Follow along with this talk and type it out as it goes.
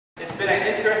been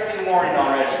an interesting morning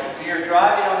already. We are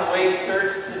driving on the way to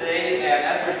church today, and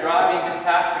as we're driving just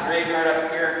past the graveyard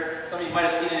up here, some of you might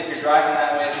have seen it if you're driving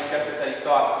that way. I think Chester said he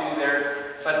saw it too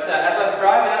there. But as I was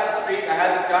driving up the street, I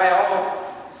had this guy almost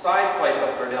sideswipe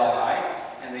us, Ardell and I,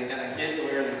 and the kids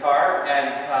when we were in the car, and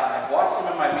I watched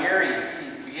him in my mirror.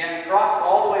 He began to cross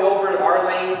all the way over to our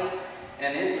lanes,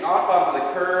 and it knocked onto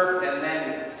the curb, and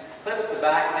then clipped the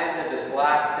back end of this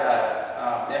black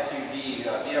SUV,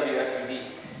 VW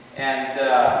SUV. And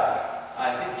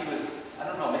I think he was, I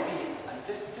don't know, maybe,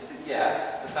 just a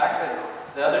guess, the fact that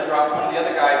one of the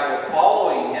other guys that was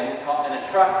following him in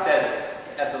a truck said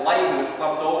at the light he was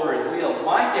slumped over his wheel.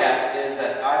 My guess is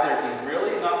that either he's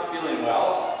really not feeling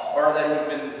well or that he's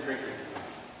been drinking too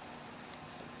much.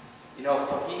 You know,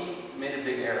 so he made a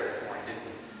big error this morning, didn't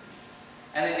he?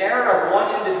 And the error of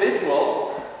one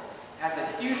individual has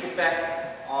a huge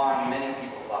effect on many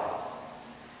people's lives.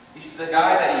 The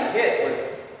guy that he hit was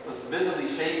visibly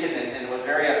shaken and was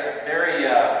very,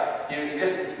 you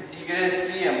could just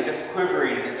see him just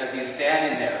quivering as he was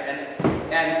standing there.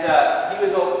 And he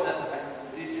was,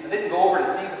 I didn't go over to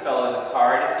see the fellow in his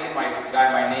car. I just gave the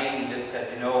guy my name and just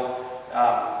said, you know,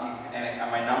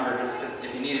 and my number, just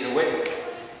if you needed a witness.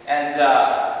 And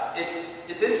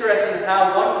it's interesting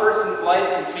how one person's life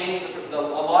can change a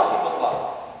lot of people's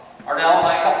lives. Ardell and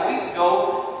I, a couple weeks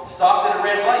ago, stopped at a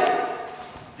red light,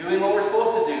 doing what we're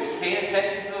supposed to do, paying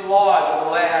attention to the laws of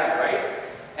the land, right?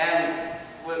 And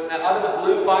out of the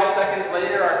blue, 5 seconds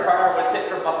later, our car was hit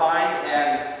from behind,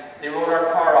 and they wrote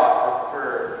our car off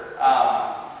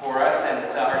for us. And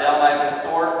Ardell and I have been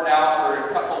sore now for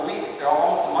a couple of weeks, or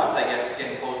almost a month, I guess it's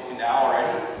getting close to now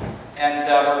already. And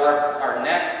our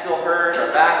neck's still hurt,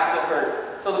 our back's still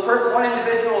hurt. So the person, one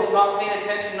individual, is not paying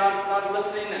attention, not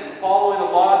listening, and following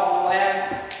the laws of the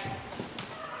land,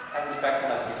 has an effect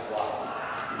on other people's lives.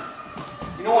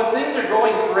 You know, when things are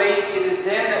going great, it is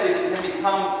then that we can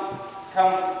become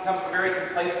very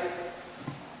complacent.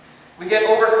 We get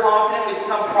overconfident, we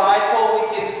become prideful,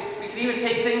 we can even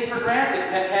take things for granted,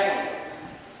 can't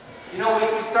we? You know,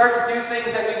 we start to do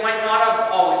things that we might not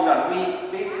have always done. We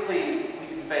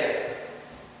can fail.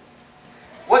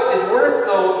 What is worse,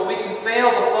 though, is we can fail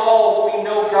to follow what we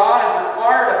know God has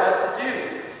required of us to do.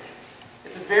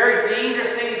 It's a very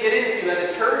dangerous thing to get into.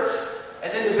 As a church,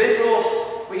 as individuals,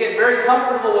 we get very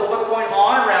comfortable with what's going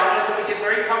on around us, and we get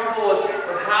very comfortable with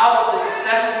how the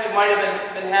successes we might have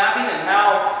been having and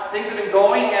how things have been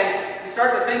going, and we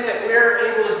start to think that we're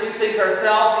able to do things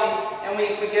ourselves, we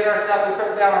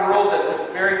start down a road that's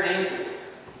very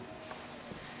dangerous.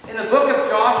 In the book of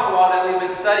Joshua that we've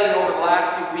been studying over the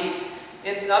last few weeks,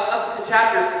 up to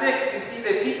chapter 6, we see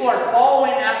that people are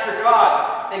following after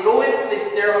God.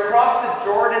 They're across the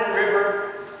Jordan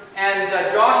River, and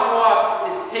Joshua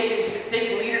is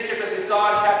taking leadership, as we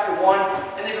saw in chapter 1,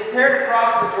 and they prepare to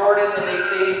cross the Jordan, and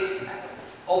they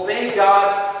obey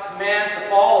God's commands to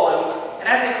follow Him. And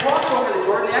as they cross over the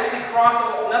Jordan, they actually cross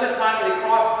another time, they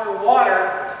cross through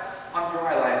water on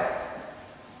dry land.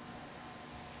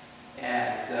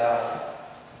 And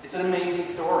it's an amazing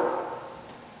story.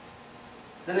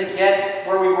 Then they get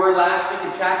where we were last week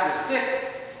in chapter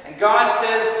 6, and God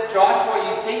says, Joshua,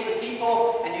 you take the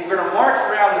people, and you're going to march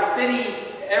around the city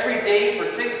every day for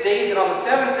 6 days, and on the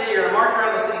 7th day, you're going to march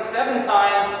around the city 7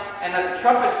 times, and at the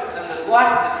trumpet, and the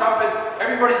blast of the trumpet,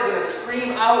 everybody's going to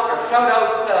scream out or shout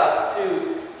out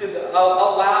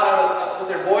out loud with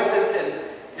their voices, and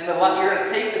you're going to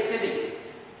take the city.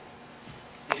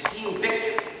 They've seen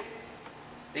victory.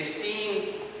 They've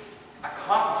seen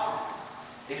accomplishments.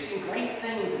 They've seen great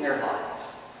things in their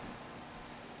lives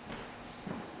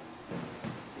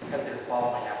because they're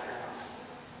following after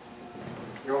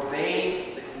God. They're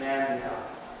obeying the commands of God.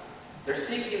 They're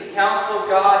seeking the counsel of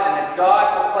God, and as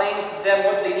God proclaims to them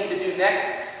what they need to do next,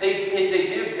 they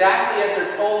do exactly as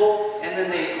they're told, and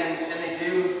then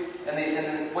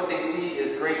what they see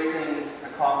is great things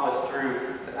accomplished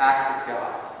through the acts of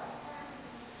God.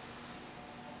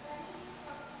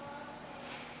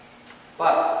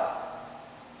 But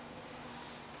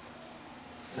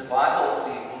in the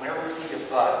Bible, whenever we see a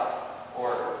but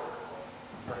or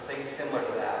things similar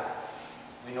to that,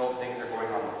 we know things are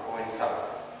going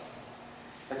south.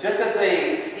 But just as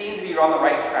they seem to be on the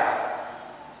right track,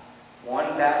 one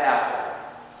bad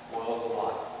apple spoils the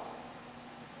lot.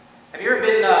 Have you ever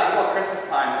been, at Christmas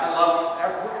time?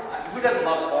 Who doesn't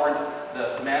love oranges,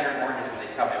 the mandarin oranges when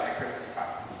they come in at Christmas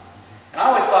time? And I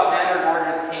always thought mandarin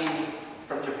oranges came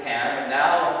from Japan, but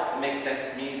now it makes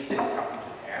sense to me that they don't come from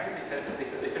Japan, because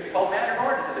they could be called mandarin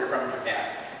oranges if they're from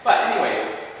Japan. But anyways,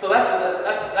 so that's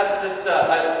just,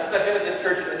 since I've been at this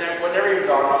church, it never even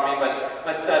dawned on me,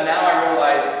 but now I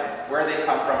realize where they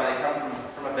come from, and they come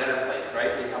from a better place.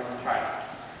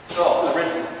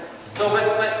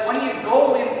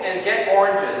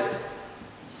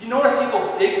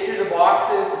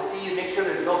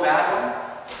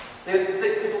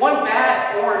 Because one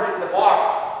bad orange in the box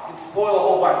can spoil a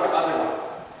whole bunch of other ones.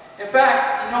 In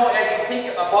fact, you know, as you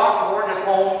take a box of oranges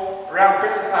home around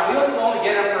Christmas time, we used to only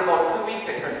get them for about 2 weeks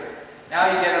at Christmas. Now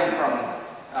you get them from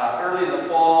early in the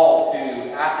fall to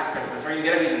after Christmas, or you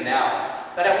get them even now.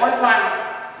 But at one time,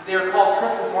 they were called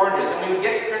Christmas oranges, and we would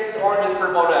get Christmas oranges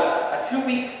for about a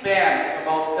 2-week span,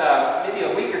 about maybe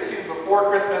a week or two before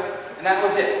Christmas, and that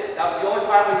was it. That was the only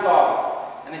time we saw them.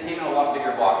 And they came in a lot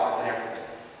bigger boxes and everything.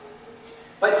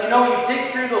 But you know, you dig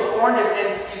through those oranges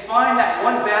and you find that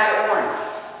one bad orange.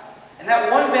 And that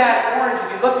one bad orange, if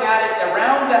you look at it,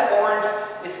 around that orange,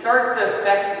 it starts to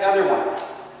affect the other ones.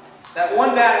 That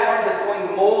one bad orange that's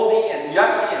going moldy and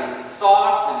yucky and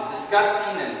soft and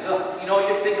disgusting and you know, you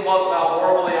just think about how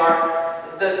horrible they are.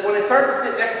 When it starts to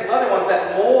sit next to the other ones,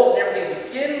 that mold and everything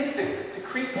begins to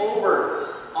creep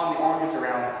over on the oranges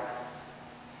around it.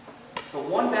 So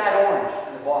one bad orange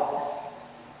in the box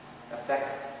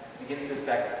begins to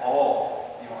affect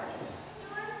all the oranges.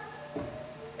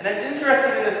 And it's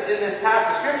interesting in this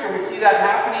passage of Scripture, we see that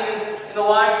happening in the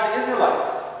lives of the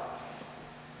Israelites.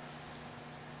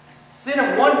 Sin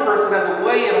of one person has a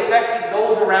way of affecting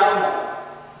those around them.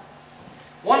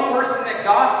 One person that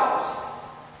gossips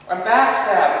and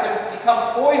backstabs can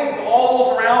become poison to all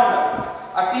those around them.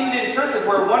 I've seen it in churches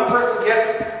where one person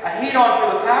gets a hate on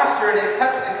for the pastor and it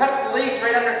cuts the legs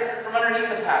right from underneath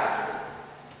the pastor.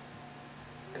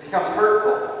 It becomes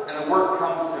hurtful and the work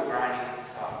comes to a grinding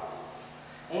stop.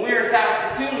 When we were in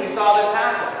Saskatoon, we saw this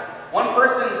happen. One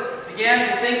person began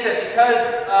to think that because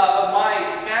of my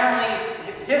family's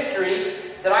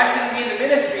history that I shouldn't be in the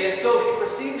ministry, and so she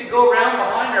proceeded to go around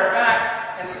behind our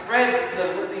backs and spread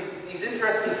these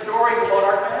interesting stories about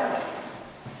our family.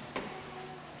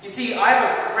 You see, I have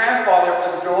a grandfather who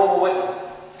was a Jehovah's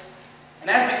Witness. And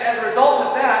as a result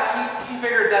of that, she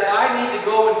figured that I need to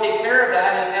go and take care of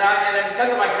that, and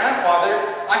because of my grandfather,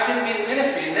 I shouldn't be in the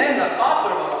ministry. And then, on top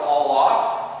of it all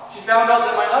off, she found out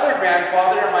that my other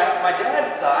grandfather, on my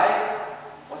dad's side,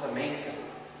 was a Mason.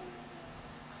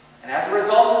 And as a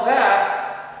result of that,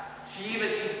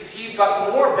 she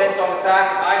got more bent on the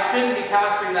fact that I shouldn't be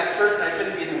pastoring that church and I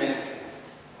shouldn't be in the ministry.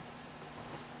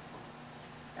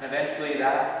 And eventually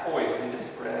that poison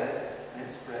just spread, and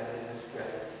it spread, and it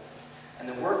spread. And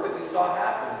the work that we saw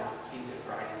happen came to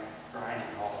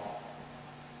grinding halt.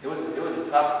 It was a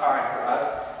tough time for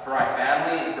us, for my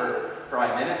family, and for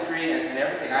my ministry, and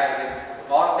everything.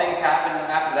 A lot of things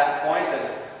happened after that point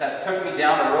that took me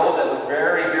down a road that was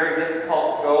very, very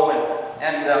difficult to go,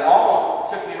 and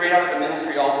almost took me right out of the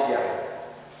ministry altogether.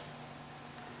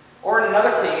 Or in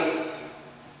another case,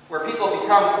 where people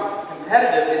become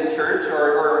competitive in church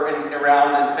or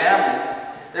around in families,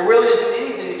 they're willing to do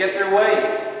anything to get their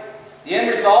way. The end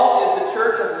result is the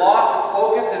church has lost its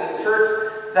focus,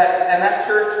 and that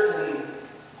church can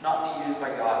not be used by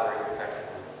God very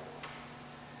effectively.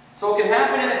 So it can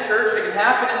happen in the church, it can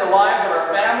happen in the lives of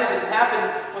our families, it can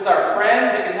happen with our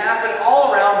friends, it can happen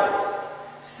all around us.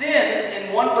 Sin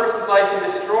in one person's life can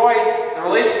destroy the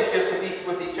relationships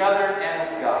with each other and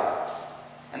with God.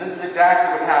 And this is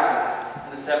exactly what happens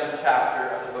in the 7th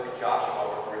chapter of the book of Joshua,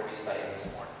 where we're going to be studying this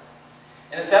morning.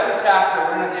 In the 7th chapter,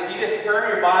 if you just turn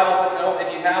your Bibles,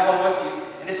 if you have one with you,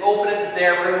 and just open it to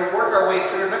there, we're going to work our way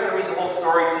through. I'm not going to read the whole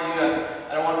story to you.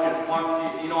 I don't want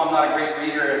you, you know I'm not a great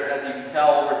reader, as you can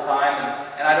tell over time,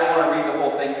 and I don't want to read the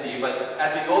whole thing to you. But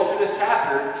as we go through this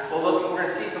chapter, we're going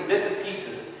to see some bits and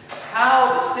pieces of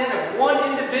how the sin of one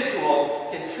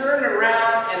individual can turn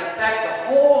around and affect the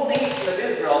whole nation of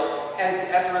Israel, and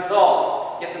as a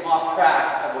result, get them off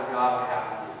track of what God would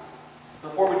have them do.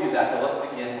 Before we do that, though, let's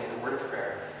begin with a word of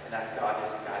prayer and ask God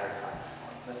just to guide our time this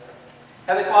morning. Let's pray.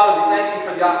 Heavenly Father, we thank you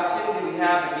for the opportunity we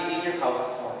have to be in your house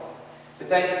this morning. We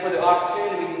thank you for the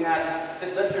opportunity we have just to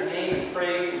lift your name and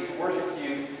praise and to worship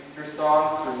you through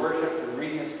songs, through worship, through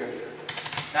reading of Scripture.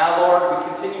 Now, Lord,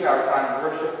 we continue our time of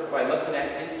worship by looking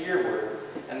into your word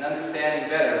and understanding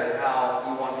better how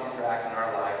you want to interact in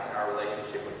our lives and our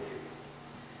relationship with you.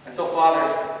 And so, Father,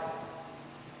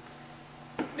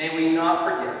 may we not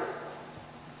forget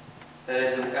that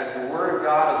as the Word of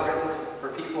God was written for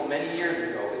people many years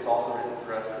ago, it's also written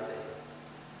for us today.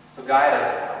 So guide us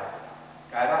now.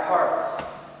 Guide our hearts.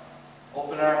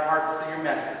 Open our hearts to your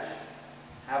message.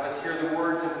 Have us hear the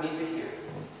words that we need to hear.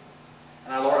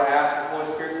 And Lord, I ask your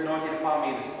Holy Spirit's anointing upon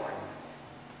me this morning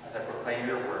as I proclaim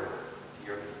your word to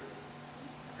your people.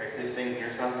 I pray for these things in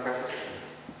your Son's precious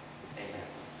name. Amen.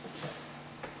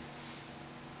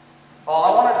 Well,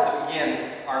 I want us to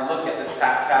begin our look at this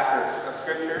chapter of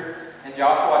Scripture in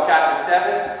Joshua chapter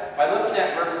 7 by looking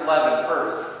at verse 11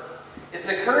 first. It's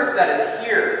the curse that is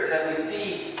here that we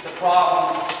see the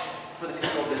problem for the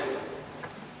people of Israel.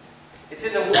 It's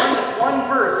in this one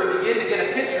verse we begin to get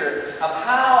a picture of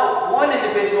how one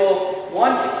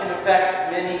can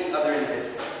affect many other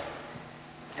individuals.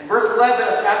 In verse 11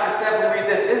 of chapter 7 we read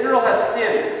this: Israel has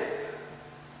sinned,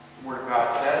 the Word of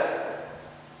God says.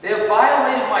 They have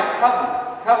violated my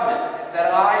covenant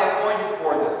that I appointed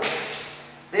for them.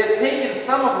 They have taken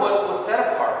some of what was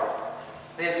set apart.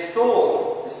 They have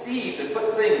stolen, deceived, and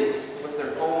put things with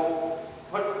their own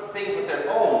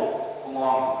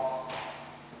belongings.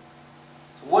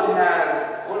 So what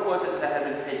was it that had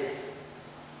been taken?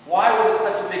 Why was it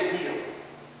such a big deal?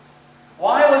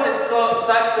 Why was it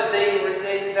such that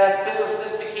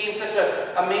this became such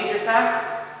a major factor?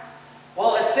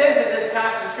 Well, it says in this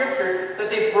passage of Scripture that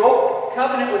they broke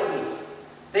covenant with me.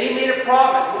 They made a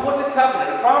promise. Well, what's a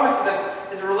covenant? A promise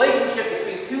is a relationship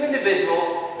between two individuals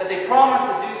that they promise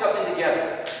to do something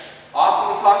together.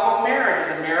 Often we talk about marriage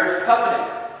as a marriage covenant.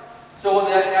 So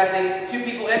that as the two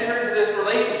people enter into this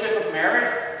relationship of marriage,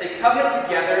 they covenant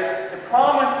together to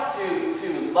promise to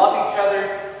love each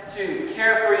other, to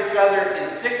care for each other in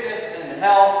sickness and in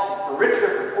health, for richer,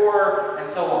 for poorer, and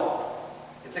so on.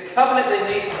 It's a covenant they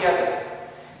made together.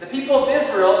 The people of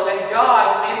Israel and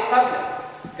God have made a covenant.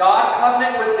 God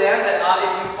covenanted with them that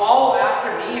if you follow after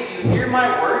me, if you hear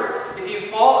my words, if you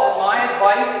follow my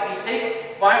advice, if you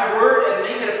take my word and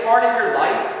make it a part of your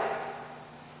life,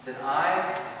 then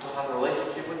I will have a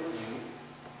relationship with you,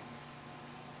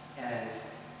 and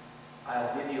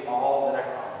I'll give you all that I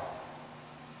promised.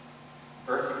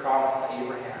 First, he promised to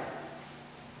Abraham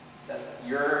that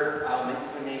I'll make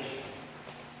you a nation.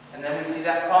 And then we see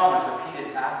that promise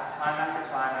repeated time after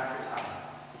time after time,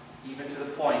 even to the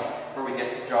point where we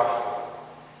get to Joshua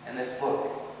and this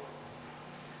book.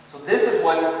 So this is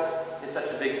what is such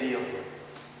a big deal here.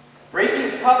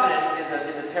 Breaking covenant is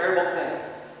a terrible thing.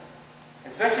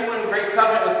 Especially when we break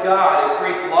covenant with God, it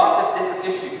creates lots of different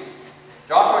issues.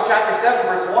 Joshua chapter 7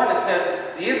 verse 1, it says,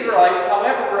 the Israelites,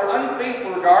 however, were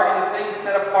unfaithful regarding the things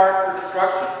set apart for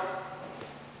destruction.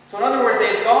 So in other words,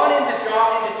 they had gone into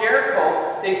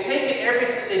Jericho, they've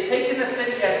taken the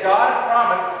city as God had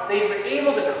promised, they were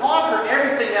able to conquer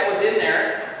everything that was in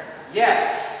there,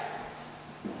 yet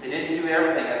they didn't do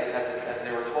everything as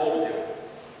they were told to do.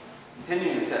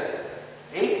 Continuing, it says,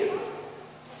 Achan,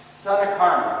 son of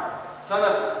Carmi, son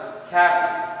of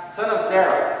Cabdi, son of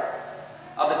Zerah,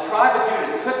 of the tribe of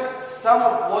Judah, took some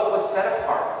of what was set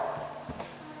apart,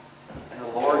 and the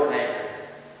Lord's anger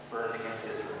burned against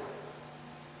Israel.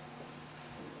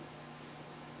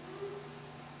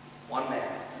 One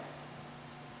man,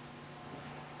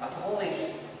 not the whole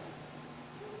nation,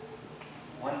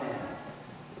 one man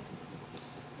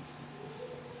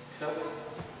took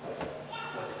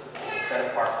what was set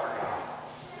apart for God.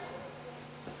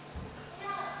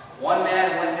 One man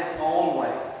went his own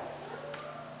way.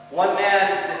 One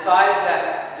man decided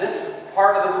that this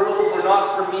part of the rules were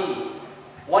not for me.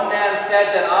 One man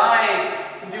said that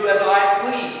I can do as I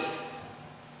please.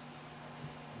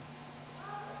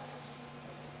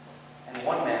 And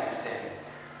one man sinned.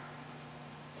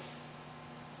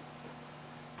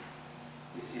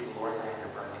 We see the Lord's anger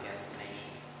burned against the nation.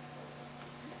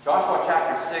 Joshua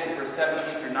chapter 6, verse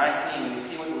 17 through 19, we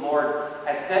see what the Lord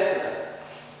had said to them.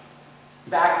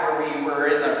 Back where we were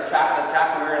in the chapter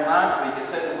we were in last week, it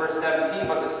says in verse 17,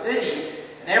 but the city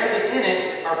and everything in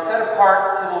it are set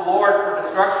apart to the Lord for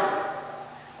destruction.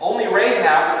 Only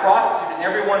Rahab, the prostitute, and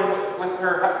everyone with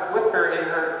her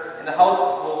in the house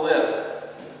will live,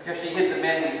 because she hid the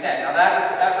men we sent. Now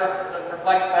that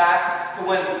reflects back to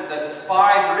when the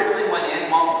spies originally went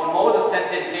in, when Moses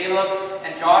sent in Caleb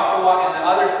and Joshua and the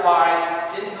other spies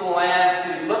into the land to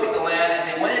look at the land, and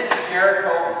they went into Jericho.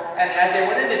 And as they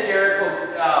went into Jericho,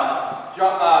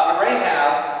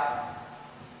 Rahab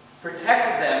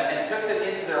protected them and took them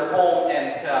into their home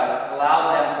and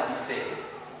allowed them to be safe.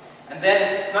 And then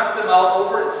snuck them out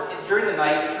during the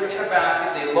night, threw in a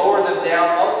basket. They lowered them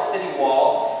down out the city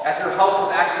walls, as her house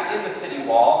was actually in the city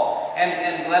wall,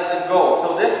 and let them go.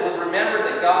 So this was remembered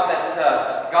that God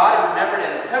had remembered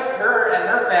and took her and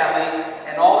her family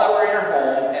and all that were in her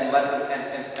home and led them and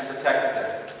protected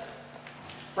them.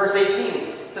 Verse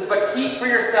 18 says, "But keep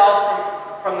yourselves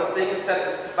from the things set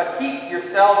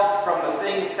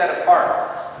apart,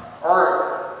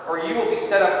 or you will be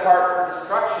set apart for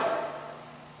destruction.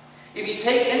 If you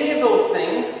take any of those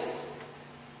things,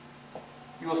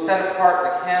 you will set apart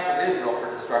the camp of Israel for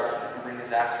destruction and bring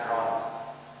disaster on it.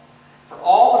 For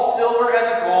all the silver and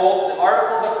the gold, the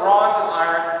articles of bronze and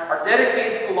iron, are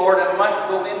dedicated to the Lord and must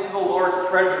go into the Lord's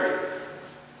treasury."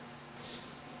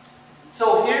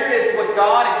 So here is what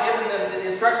God had given them, the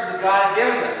instructions that God had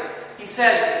given them. He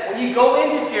said, when you go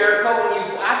into Jericho,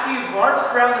 after you've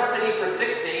marched around the city for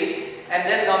 6 days, And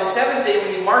then on the seventh day,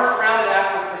 when you march around it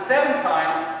for 7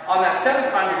 times, on that 7th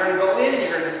time, you're going to go in and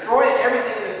you're going to destroy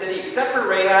everything in the city except for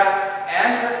Rahab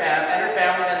and her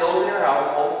family and those in her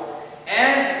household.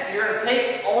 And you're going to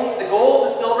take only the gold,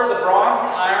 the silver, the bronze, the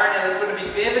iron, and it's going to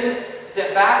be given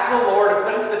back to the Lord and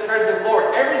put into the treasury of the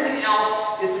Lord. Everything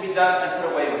else is to be done and put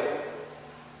away with.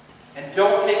 And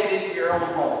don't take it into your own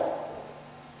home.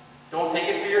 Don't take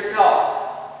it for yourself.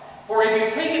 For if you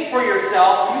take it for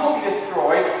yourself, you will be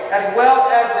destroyed, as well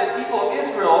as the people of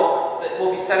Israel that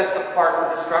will be set apart for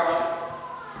destruction.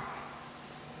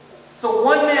 So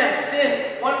one man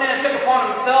sinned. One man took upon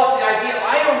himself the idea,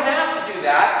 I don't have to do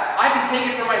that. I can take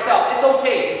it for myself. It's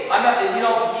okay. I'm not,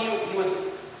 he was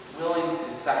willing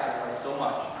to sacrifice so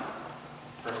much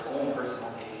for his own personal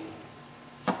gain,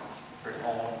 for his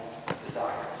own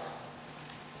desires.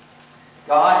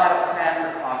 God had a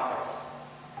plan for conquest.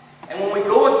 And when we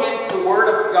go against the Word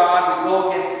of God, we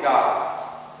go against God.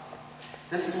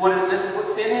 This is what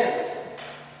sin is.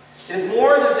 It is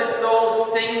more than just those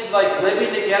things like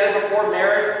living together before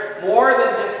marriage, more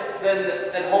than just than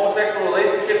homosexual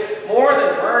relationship, more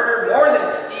than murder, more than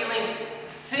stealing.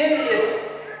 Sin is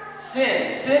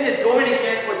sin. Sin is going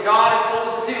against what God has told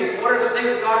us to do. So what are some things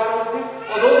that God has told us to do?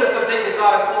 Well, those are some things that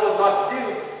God has told us not to do.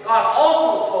 God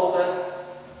also told us,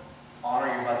 honor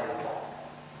your mother and father.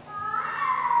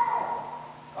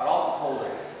 God also told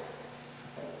us,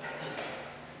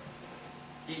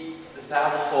 keep the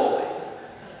Sabbath holy.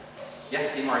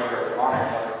 Yes, Timar, you are to honor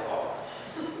your mother and father.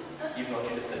 Even though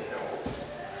she just said no.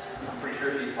 I'm pretty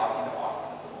sure she's talking to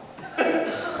Austin.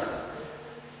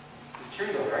 It's true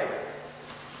though, right?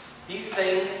 These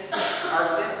things are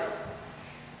sin.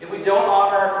 If we don't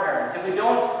honor our parents, if we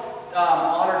don't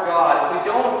honor God, if we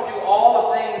don't do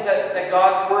all the things that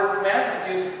God's Word commands us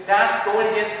to do, that's going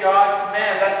against God's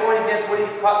commands. That's going against what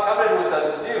He's covenanted with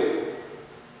us to do.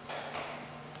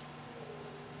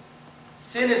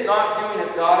 Sin is not doing as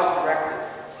God has directed.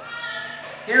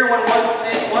 Here, when one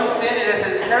sin, it has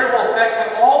a terrible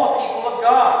effect on all the people of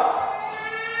God.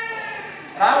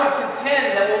 And I would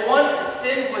contend that when one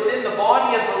sins within the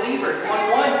body of believers, when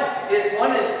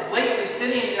one is blatantly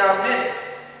sinning in our midst,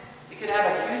 it can have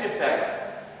a huge effect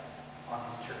on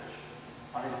his church,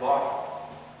 on his body.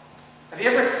 Have you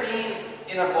ever seen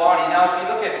in a body, now if you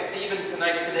look at Stephen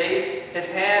today, his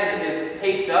hand is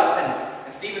taped up,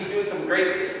 and Stephen's doing some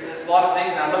great, there's a lot of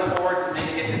things, and I'm looking forward to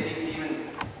maybe getting to see Stephen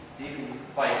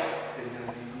fight, because he's going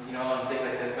to be, and things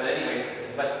like this. But anyway,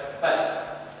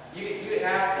 but you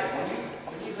ask him, when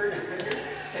you hurt your finger,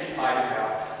 and he's hiding now.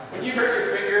 When you hurt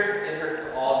your finger, it hurts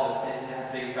it has a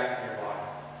big effect on your body.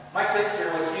 My sister,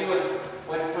 when she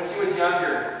was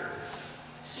younger,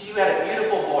 she had a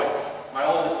beautiful voice. My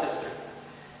oldest sister.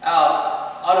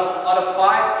 Out of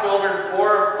 5 children,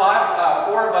 four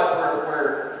of us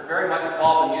were very much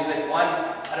involved in music. One,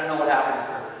 I don't know what happened to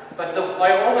her. But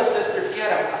my oldest sister, she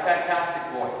had a fantastic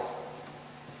voice.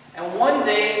 And one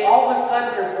day, all of a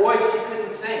sudden, her voice, she couldn't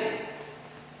sing.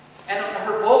 And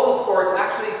her vocal cords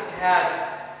actually had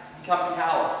become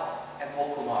calloused and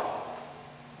vocal nodules.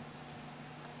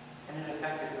 And it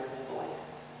affected her whole life.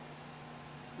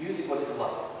 Music was her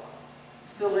life. It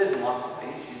still is in lots of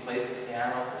ways. She plays the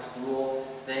piano for school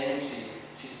things.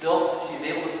 She's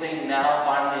able to sing now,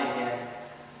 finally again.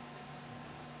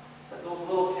 But those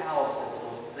little calluses,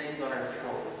 those things on her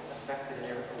throat, affected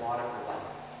a lot of her life.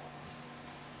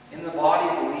 In the body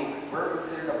of believers, we're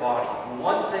considered a body. When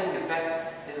one thing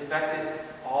is affected,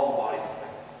 all the body's affected.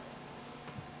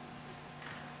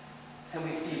 And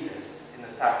we see this in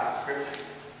this passage of Scripture.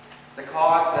 The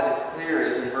cause that is clear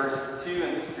is in verses 2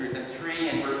 and 3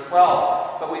 and verse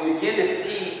 12. But we begin to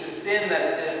see the sin,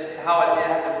 how it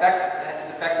has its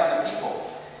effect on the people.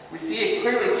 We see it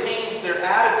clearly change their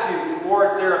attitude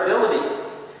towards their abilities.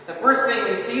 The first thing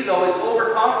we see, though, is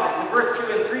overconfidence. In verse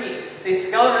 2 and 3, they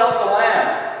scouted out the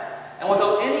land. And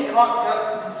without any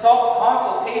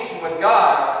consultation with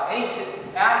God, any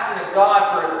asking of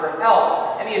God for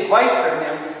help, any advice from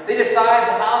Him, they decide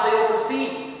how they will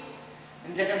proceed.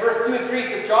 In verse 2 and 3 it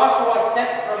says, Joshua sent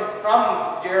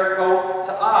from Jericho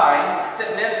to Ai,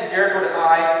 sent men from Jericho to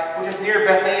Ai, which is near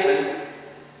Bethaven,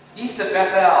 east of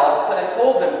Bethel, and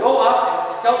told them, go up and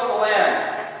scout the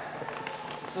land.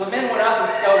 So the men went up and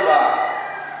scouted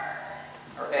Ai,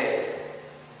 or A.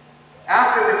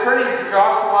 After returning to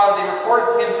Joshua, they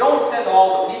reported to him, don't send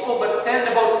all the people, but send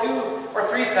about 2,000 or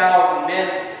 3,000 men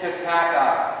to attack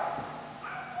Ai.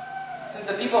 Since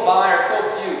the people of Ai are so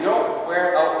few, don't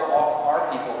wear out our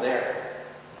people there.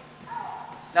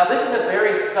 Now this is a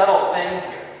very subtle thing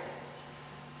here.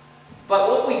 But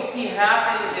what we see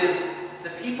happening is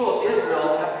the people of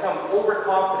Israel have become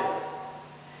overconfident.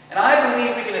 And I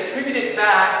believe we can attribute it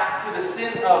back to the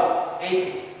sin of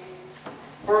Achan.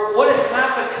 For what has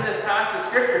happened in this passage of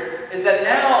Scripture is that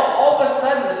now, all of a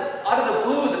sudden, out of the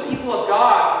blue, the people of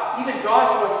God, even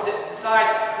Joshua,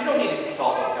 decide, we don't need to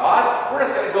consult with God. We're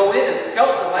just going to go in and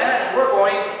scout the land, and we're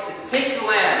going to take the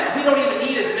land. And we don't even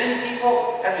need as many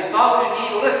people as we thought we'd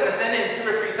need. We're just going to send in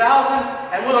 2,000 or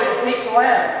 3,000, and we're going to take the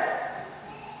land.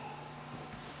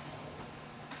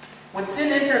 When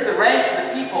sin enters the ranks of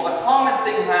the people, a common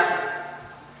thing happens.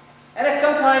 And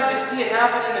sometimes we see it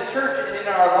happen in the church and in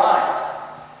our lives.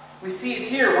 We see it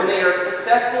here when they are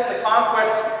successful in the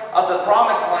conquest of the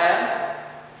promised land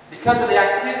because of the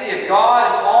activity of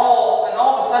God, and all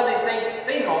of a sudden they think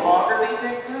they no longer need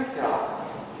to include God.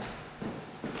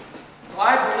 So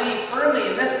I believe firmly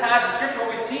in this passage of Scripture, what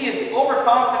we see is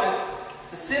overconfidence,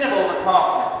 the sin of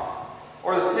overconfidence,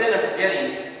 or the sin of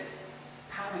forgetting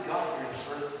how we got here in the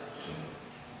first place.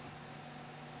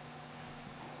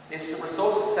 They were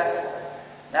so successful.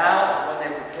 Now, when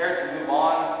they're prepared to move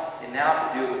on, they now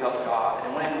can do it without God.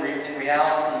 And when in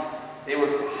reality, they were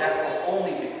successful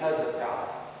only because of God.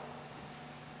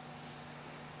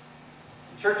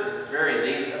 In churches, it's very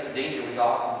dangerous. That's a danger we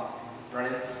often run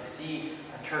into. We see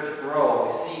our church grow.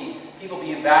 We see people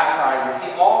being baptized. We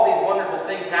see all these wonderful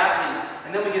things happening.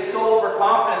 And then we get so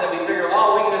overconfident that we figure,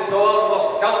 oh, we can just go out and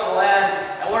we'll scout the land,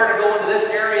 and we're going to go into this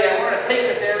area, and we're going to take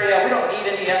this area. We don't need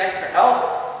any extra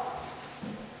help.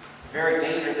 Very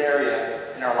dangerous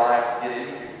area in our lives to get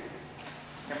into.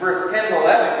 In verse 10 to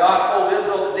 11, God told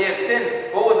Israel that they had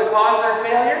sinned. What was the cause of their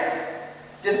failure?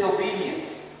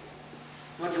 Disobedience.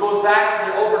 Which goes back to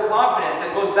their overconfidence.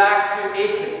 It goes back to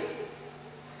Achan.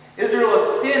 Israel had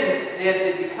sinned. They had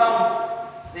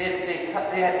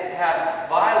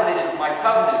violated my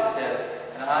covenant, it says,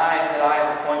 and I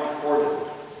have appointed before them.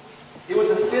 It was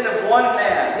the sin of one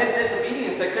man, his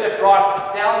disobedience, that could have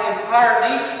brought down the entire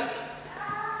nation.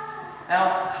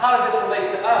 Now, how does this relate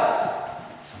to us?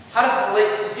 How does it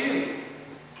relate to you?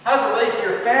 How does it relate to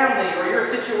your family or your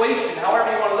situation,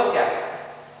 however you want to look at it?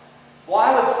 Well,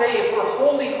 I would say if we're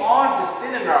holding on to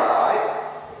sin in our lives,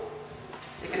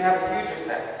 it can have a huge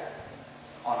effect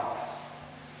on us.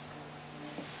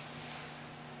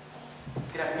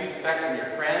 It can have a huge effect on your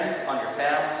friends, on your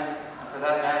family, and for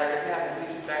that matter, it can have a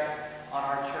huge effect on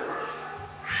our church.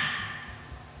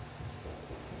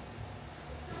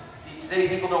 Today,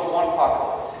 people don't want to talk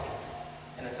about sin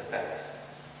and its effects.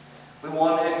 We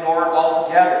want to ignore it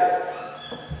altogether.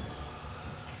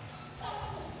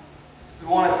 We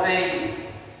want to say,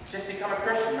 just become a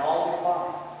Christian and all will be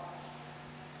fine.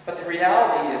 But the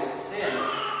reality is sin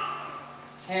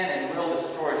can and will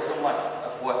destroy so much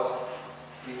of what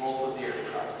we hold so dear if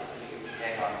we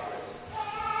hang on to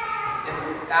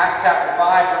it. In Acts chapter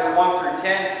 5, verse 1 through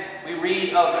 10, we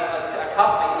read of a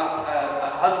couple, a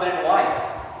husband and wife.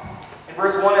 In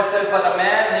verse 1 it says, but a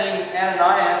man named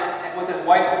Ananias with his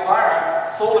wife Sapphira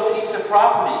sold a piece of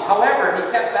property. However, he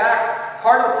kept back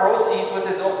part of the proceeds with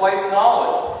his wife's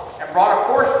knowledge and brought a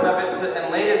portion of it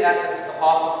and laid it at the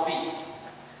apostles' feet.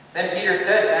 Then Peter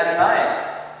said to Ananias,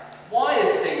 why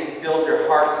has Satan filled your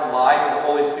heart to lie to the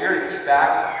Holy Spirit and keep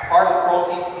back part of the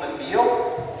proceeds from the field?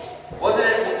 Wasn't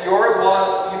it yours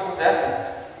while you possessed it?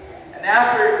 And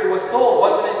after it was sold,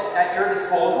 wasn't it at your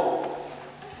disposal?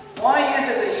 Why is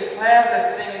it that you planned this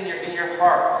thing in your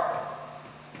heart?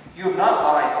 You have not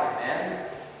lied to men,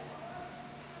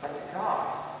 but to God.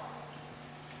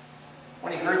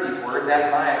 When he heard these words,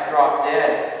 Ananias dropped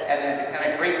dead, and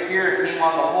a great fear came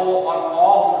on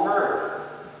all who heard.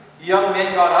 The young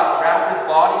men got up, wrapped his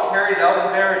body, carried it out,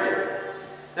 and buried it.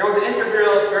 There was an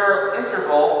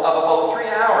interval of about 3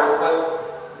 hours,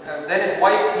 but then his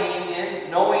wife came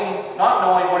in, not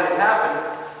knowing what had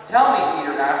happened. Tell me,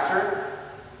 Peter asked her.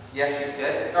 Yes, she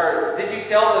said. Or, did you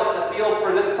sell the field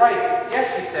for this price?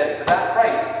 Yes, she said, for that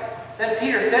price. Then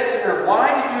Peter said to her, why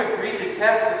did you agree to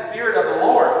test the Spirit of the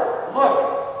Lord?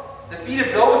 Look, the feet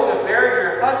of those who have buried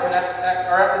your husband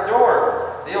are at the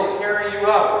door. They'll carry you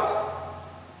out.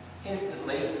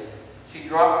 Instantly, she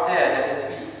dropped dead at his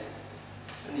feet.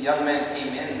 When the young men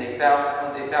came in, when they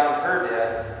found her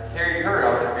dead, carried her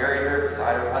out and buried her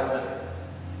beside her husband.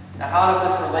 Now, how does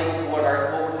this relate to what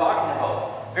we're talking about?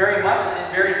 Very much,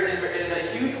 in a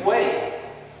huge way.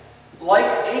 Like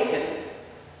Achan,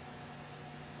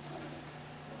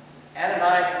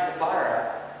 Ananias and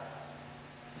Sapphira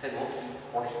said, we'll keep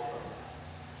a portion to ourselves.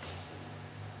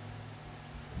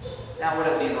 Now, would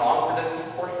it be wrong for them to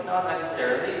keep a portion? Not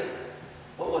necessarily.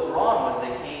 What was wrong was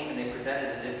they came and they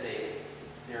presented as if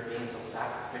they were being so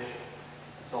sacrificial,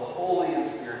 and so holy and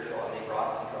spiritual, and they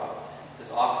brought and dropped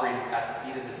this offering at the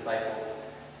feet of the disciples.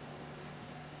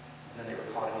 And then they were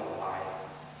caught in a lie.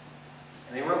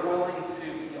 And they weren't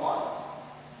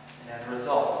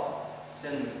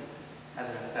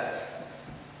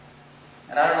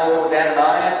And I don't know if it was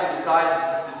Ananias who decided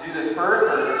to do this first,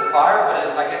 or the fire, but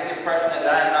I get the impression that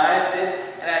Ananias did.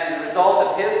 And as a result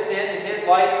of his sin in his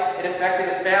life, it affected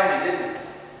his family, didn't it?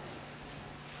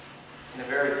 In a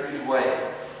very huge way.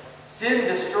 Sin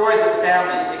destroyed this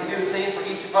family. It can do the same for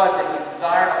each of us if we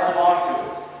desire to hold on to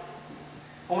it.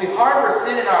 When we harbor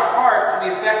sin in our hearts, we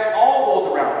affect all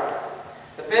those around us.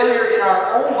 The failure in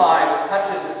our own lives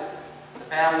touches the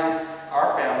families,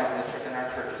 our families, and our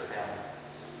church's family.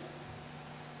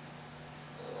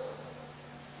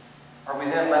 Are we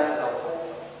then left without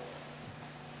hope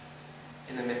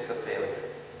in the midst of failure?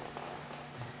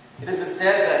 It has been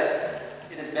said that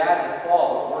it is bad to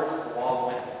fall, but worse to wallow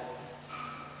in it.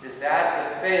 It is bad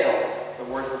to fail, but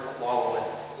worse to wallow in it.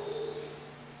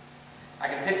 I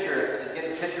can get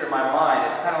the picture in my mind.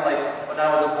 It's kind of like when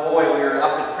I was a boy, we were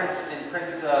up in Peace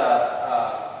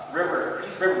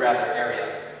River area.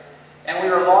 And we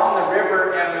were along the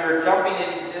river and we were jumping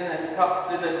in this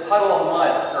puddle of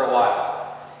mud for a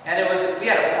while. And we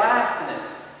had a blast in it.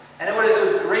 And it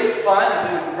was great fun, and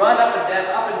we would run up and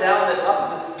down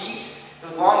this beach. It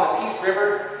was along the Peace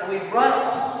River, and we'd run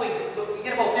all the way. We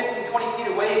get about 15, 20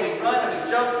 feet away, and we'd run and we'd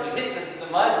jump and we'd hit the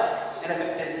mud. And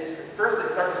first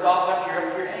it started to soften up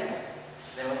to your ankles.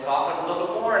 Then it would soften up a little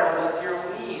bit more, and it was up to your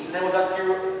knees, and then it was up to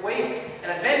your waist.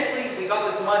 And eventually we got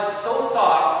this mud so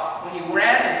soft, when you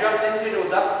ran and jumped into it, it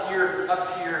was up to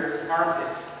your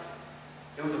armpits.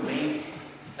 It was amazing.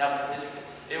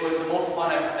 It was the most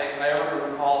fun I ever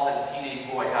recall as a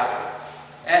teenage boy having.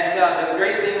 And the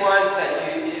great thing was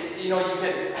that you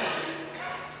could.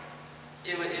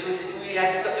 It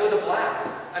was a blast.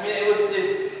 I mean,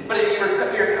 but you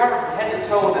were covered from head to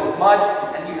toe with this mud,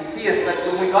 and you could see us. But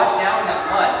when we got down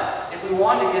that mud, if we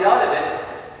wanted to get out of it,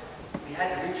 we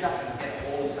had to reach up and get a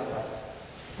hold of somebody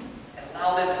and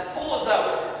allow them to pull us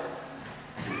out.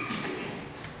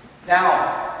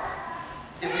 Now,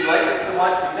 if we liked it so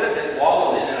much, we could have just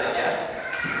wallowed in it, I guess.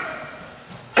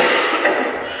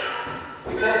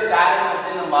 We could have sat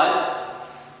in the mud,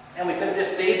 and we could have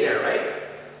just stayed there, right?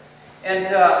 And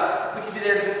we could be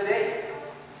there to this day.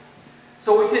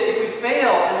 So if we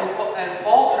fail and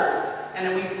falter, and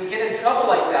then we get in trouble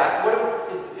like that,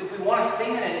 if we want to stay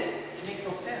in it, it makes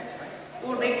no sense, right? It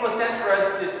would make no sense for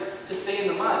us to stay in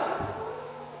the mud.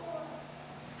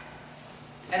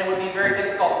 And it would be a very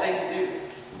difficult thing to do.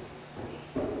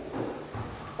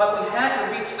 But we had to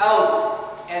reach out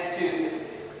and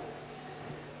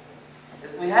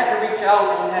we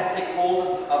had to take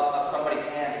hold of somebody's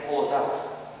hand to pull us out.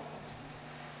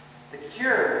 The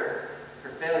cure for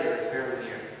failure is very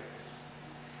near.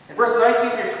 In verse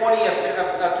 19 through 20 of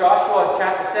Joshua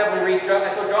chapter 7, we read, "So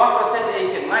Joshua said to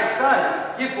Achan, 'My son,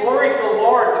 give glory to the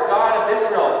Lord, the God of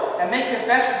Israel, and make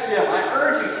confession to him. I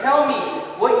urge you, tell me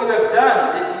what you have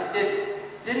done.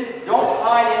 Don't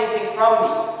hide anything from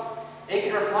me.'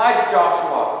 Achan replied to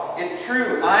Joshua, 'It's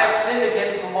true, I have sinned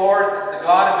against the Lord, the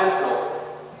God of Israel.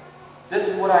 This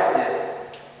is what I did.'"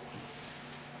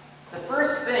 The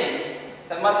first thing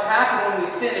that must happen when we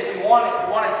sin, if we want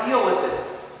to deal with it,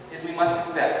 is we must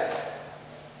confess.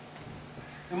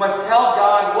 We must tell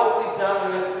God what we've done.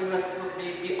 We must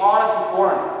be honest before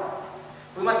Him.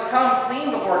 We must come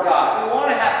clean before God. If we want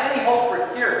to have any hope for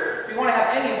cure, if we want to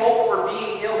have any hope for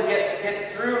being able to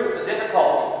get through the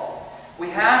difficulty, we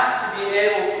have to be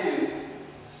able to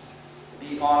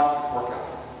be honest before God.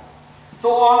 So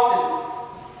often,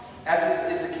 as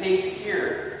is the case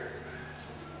here,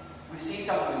 we see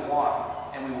something we want,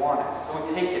 and we want it, so we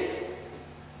take it.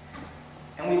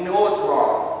 And we know it's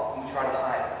wrong, and we try to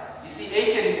hide it. You see,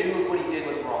 Achan knew what he did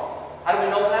was wrong. How do we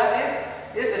know that is?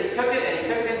 It is that he took it, and he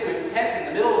took it into his tent, in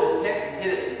the middle of his tent, and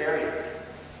hid it and buried it.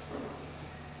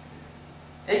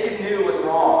 Achan knew it was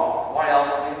wrong. Why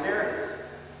else would he bury it?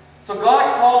 So God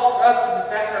calls for us to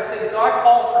confess our sins. God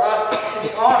calls for us to be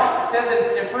honest. It says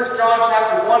in 1 John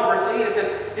chapter 1, verse 8, it says,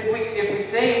 if we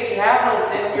say we have no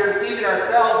sin, we are deceiving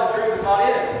ourselves, and truth is not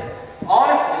in us.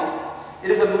 Honestly, it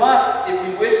is a must if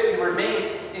we wish to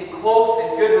remain in close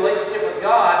and good relationship with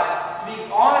God, to be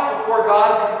honest before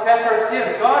God and confess our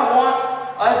sins. God wants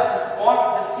us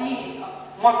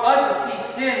to see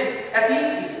sin as He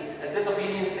sees it, as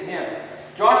disobedience to Him.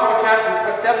 Joshua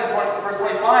chapter 7, verse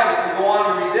 25, if we go on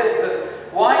to read this, it says,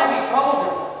 "Why have you troubled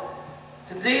us?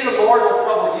 Today the Lord will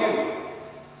trouble you."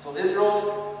 So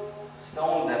Israel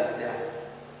stoned them to death.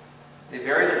 They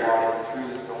buried their bodies and threw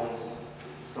the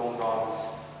stones on them.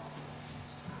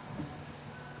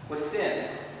 With sin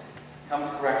comes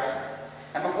correction.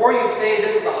 And before you say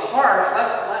this was a harsh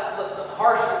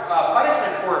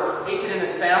punishment for Achan and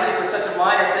his family for such a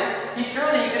minor thing, he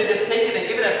could have just taken and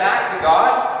given it back to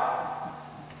God.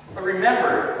 But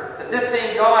remember that this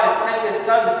same God had sent His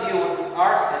Son to deal with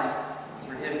our sin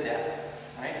through his death.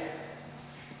 Right?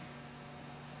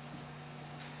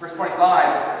 Verse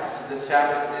 25 of this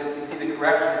chapter, we see the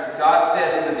correction. It says, God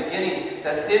said in the beginning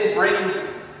that sin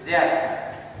brings death.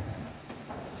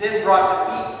 Sin brought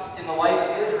defeat in the life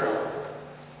of Israel.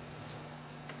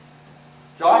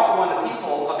 Joshua and the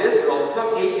people of Israel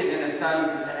took Achan and his sons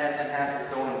and had to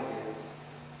stone him.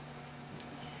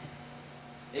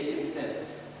 Achan's sin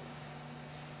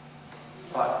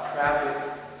brought tragic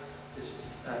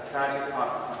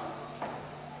consequences.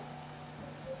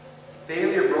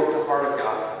 Failure broke the heart of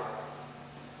God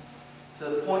to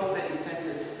the point that he sent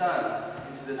his son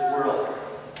into this world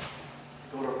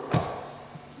to go to a cross.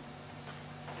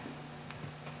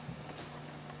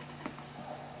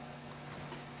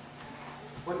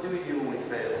 What do we do when we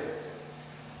fail?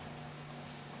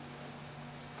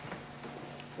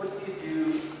 What do you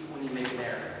do when you make an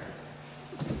error?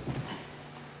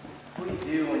 What do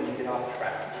you do when you get off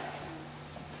track?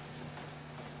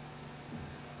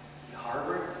 You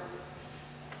harbor it?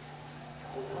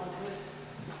 Hold on to it?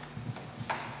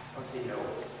 I would say no.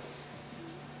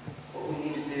 What we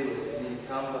need to do is we need to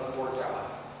come before God,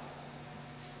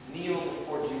 kneel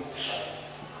before Jesus Christ,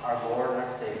 our Lord and our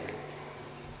Savior, and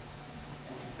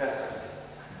confess our sins.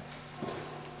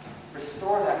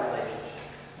 Restore that relationship.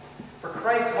 For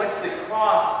Christ went to the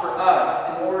cross for us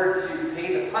in order to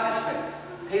pay the punishment,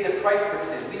 pay the price for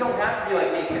sin. We don't have to be like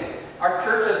Achan. Our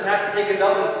church doesn't have to take us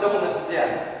out and stone us to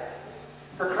death.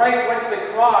 For Christ went to the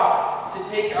cross to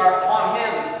take upon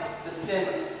him the sin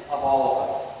of all of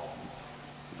us.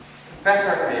 Confess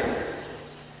our failures.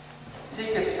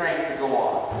 Seek his strength to go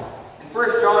on. In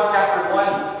 1 John chapter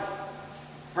 1,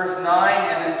 verse 9,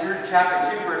 and then through chapter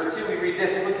 2, verse 2, we read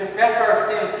this: if we confess our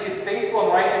sins, he is faithful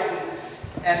and righteous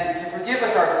and to forgive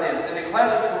us our sins and to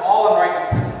cleanse us from all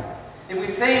unrighteousness. If we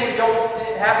say we don't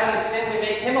have any sin, we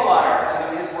make him a liar,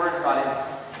 and his word is not in us.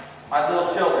 My little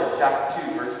children, chapter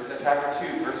 2, verse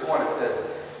 1, it says,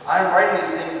 I am writing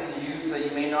these things to you so that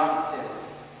you may not sin.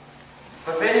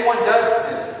 But if anyone does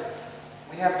sin,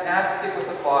 we have an advocate with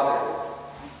the Father,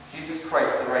 Jesus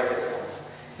Christ, the righteous one.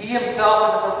 He himself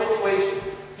is a propitiation.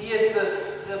 He is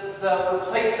the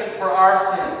replacement for our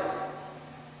sins.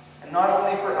 And not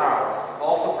only for ours, but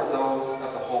also for those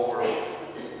of the whole world.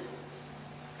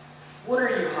 What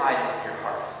are you hiding in your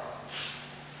heart?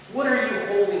 What are you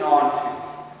holding on to?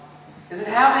 Is it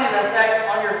having an effect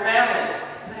on your family?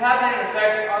 Is it having an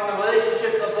effect on the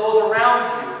relationships of those around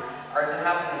you? Or is it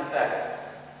having an effect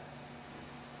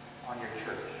on your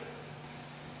church?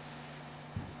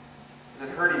 Is it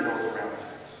hurting those around you?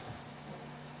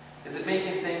 Is it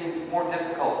making things more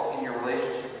difficult in your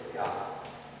relationship with God?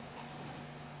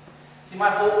 See, my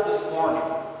hope this morning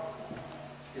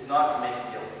is not to make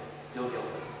you feel guilty.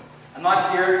 I'm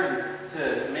not here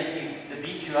to make you, to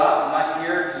beat you up. I'm not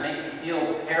here to make you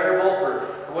feel terrible for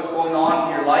what's going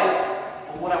on in your life.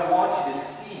 But what I want you to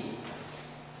see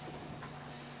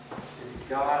is that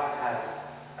God has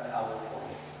an outlook for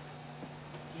you.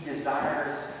 He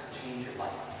desires to change your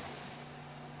life.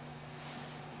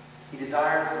 He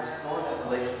desires to restore that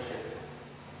relationship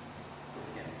with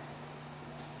him.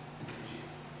 Would you?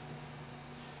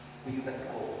 Will you let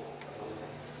go of those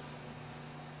things?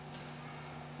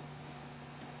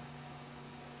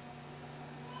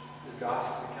 Does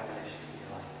gossip become an issue in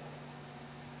your life?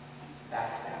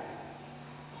 Backstabbing.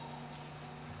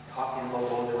 Talking about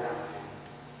those around you.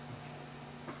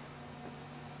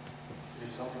 Is there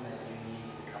something that you need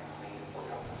to come clean before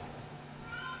God?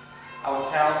 I would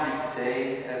challenge you today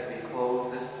as we close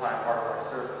this time part of our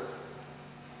service.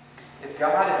 If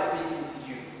God is speaking to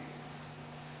you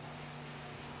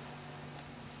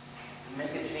to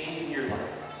make a change in your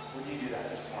life, would you do that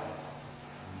this morning?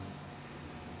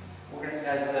 We're going to,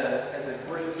 as the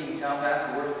worship team comes, ask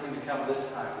the worship team to come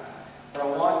this time. What I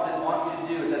want you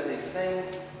to do is, as they sing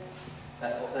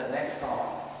that next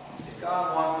song, if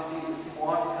God wants it, if you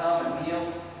want to come and kneel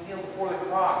before the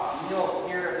cross, kneel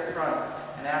here at the front,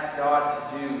 and ask God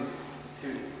to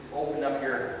open up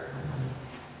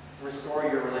restore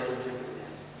your relationship with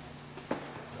him.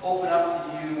 Open up to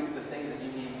you the things that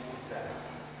you need to confess.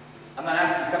 I'm not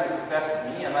asking you to come and confess to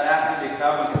me. I'm not asking you to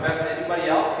come and confess to anybody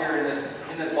else here in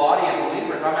this body of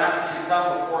believers. I'm asking you to come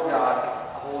before God